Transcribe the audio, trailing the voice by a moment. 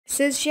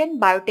Sysgen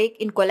Biotech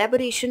in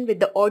collaboration with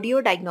the Audio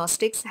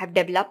Diagnostics have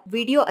developed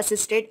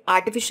video-assisted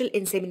artificial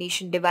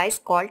insemination device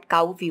called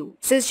CowView.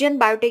 Sysgen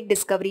Biotech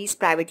Discoveries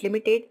Private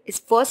Limited is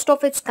first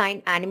of its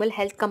kind animal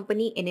health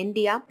company in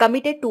India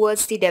committed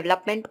towards the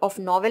development of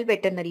novel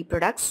veterinary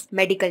products,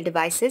 medical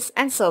devices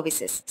and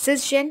services.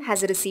 Sysgen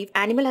has received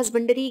Animal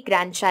Husbandry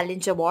Grand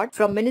Challenge Award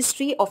from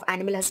Ministry of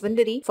Animal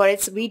Husbandry for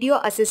its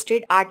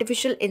video-assisted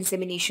artificial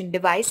insemination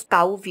device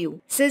CowView.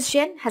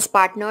 Sysgen has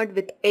partnered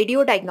with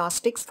Audio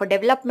Diagnostics for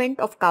development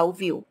of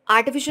CowView.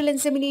 Artificial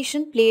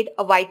insemination played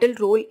a vital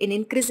role in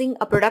increasing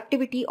the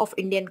productivity of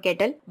Indian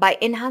cattle by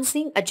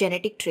enhancing a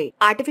genetic trait.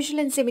 Artificial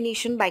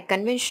insemination by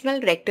conventional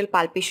rectal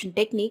palpation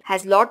technique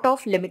has lot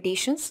of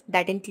limitations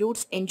that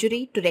includes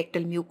injury to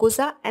rectal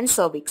mucosa and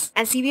cervix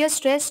and severe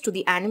stress to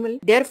the animal.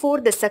 Therefore,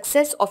 the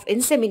success of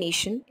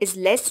insemination is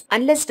less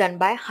unless done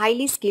by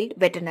highly skilled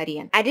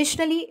veterinarian.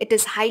 Additionally, it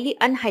is highly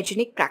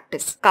unhygienic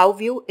practice.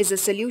 CowView is a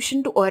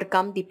solution to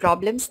overcome the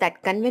problems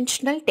that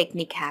conventional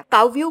technique have.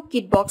 CowView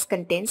kit box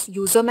contains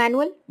user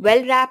manual,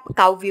 well-wrapped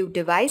CowView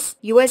device,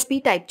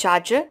 USB type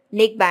charger,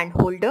 neck band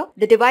holder.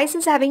 The device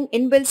is having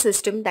inbuilt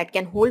system that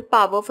can hold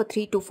power for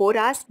 3 to 4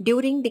 hours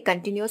during the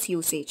continuous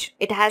usage.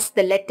 It has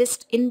the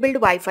latest inbuilt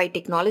Wi-Fi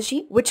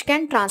technology which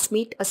can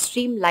transmit a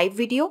stream live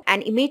video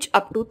and image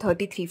up to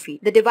 33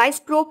 feet. The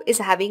device probe is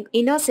having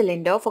inner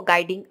cylinder for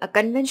guiding a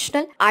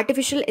conventional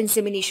artificial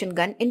insemination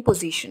gun in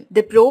position.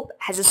 The probe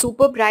has a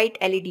super bright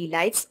LED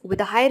lights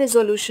with a high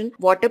resolution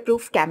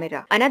waterproof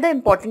camera. Another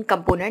important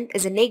component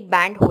is a neck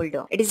band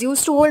holder. It is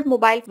used to hold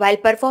mobile while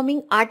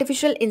performing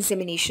artificial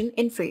insemination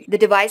in field. The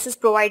device is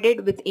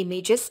provided with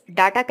images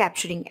data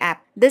capturing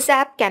app. This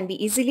app can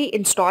be easily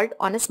installed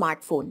on a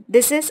smartphone.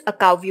 This is a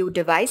CowView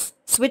device.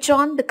 Switch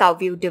on the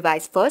CowView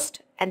device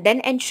first and then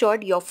ensure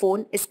your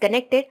phone is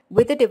connected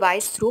with the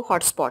device through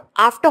hotspot.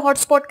 After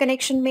hotspot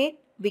connection made,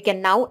 we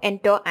can now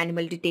enter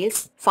animal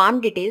details,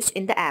 farm details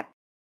in the app.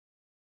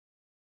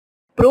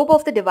 Probe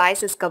of the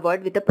device is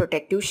covered with a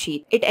protective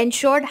sheath. It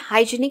ensured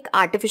hygienic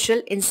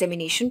artificial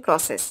insemination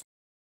process.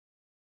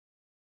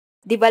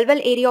 The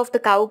vulval area of the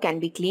cow can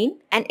be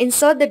cleaned and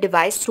insert the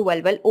device through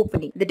vulval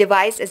opening. The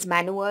device is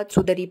maneuvered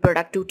through the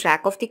reproductive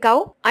tract of the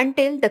cow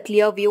until the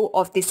clear view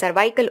of the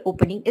cervical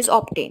opening is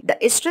obtained. The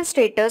estrus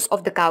status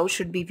of the cow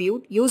should be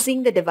viewed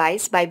using the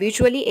device by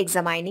visually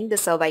examining the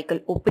cervical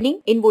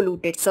opening,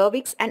 involuted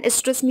cervix and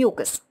estrus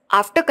mucus.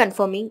 After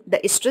confirming the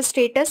estrus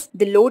status,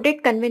 the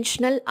loaded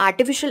conventional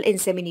artificial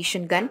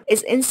insemination gun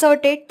is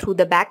inserted through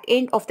the back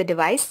end of the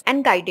device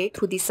and guided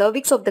through the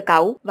cervix of the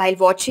cow while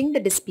watching the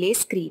display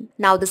screen.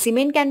 Now the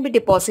semen can be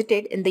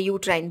deposited in the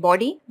uterine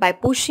body by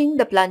pushing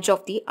the plunge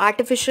of the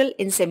artificial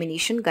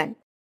insemination gun.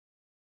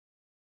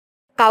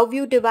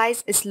 CowView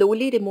device is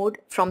slowly removed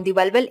from the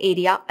vulval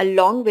area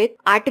along with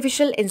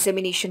artificial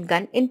insemination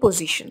gun in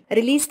position.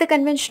 Release the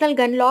conventional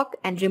gun lock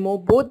and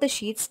remove both the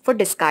sheaths for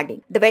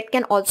discarding. The vet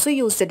can also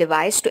use the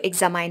device to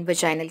examine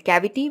vaginal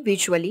cavity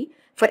visually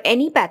for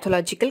any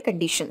pathological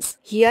conditions.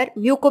 Here,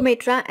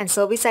 mucometra and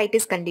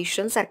cervicitis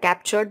conditions are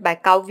captured by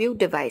CowView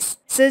device.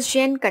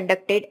 Sysgen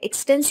conducted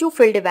extensive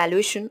field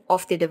evaluation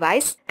of the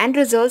device and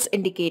results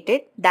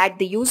indicated that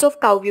the use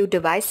of CowView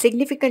device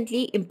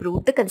significantly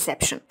improved the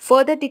conception.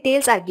 Further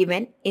details are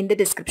given in the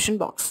description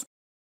box.